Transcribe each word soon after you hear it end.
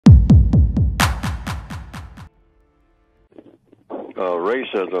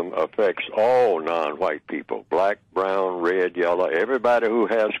racism affects all non-white people, black, brown, red, yellow, everybody who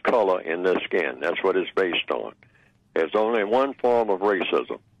has color in their skin. That's what it's based on. There's only one form of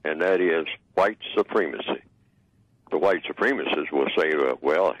racism, and that is white supremacy. The white supremacists will say,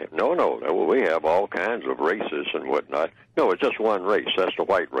 well, no, we have all kinds of races and whatnot. No, it's just one race. That's the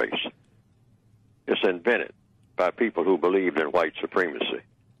white race. It's invented by people who believed in white supremacy.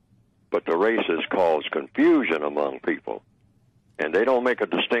 But the races cause confusion among people, and they don't make a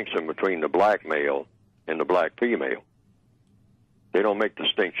distinction between the black male and the black female. They don't make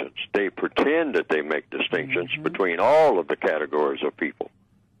distinctions. They pretend that they make distinctions between all of the categories of people.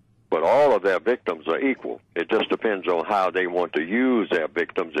 But all of their victims are equal. It just depends on how they want to use their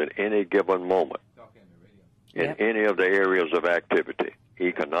victims at any given moment in any of the areas of activity: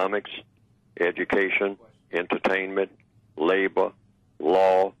 economics, education, entertainment, labor,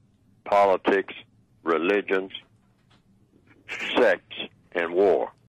 law, politics, religions, sex, and war.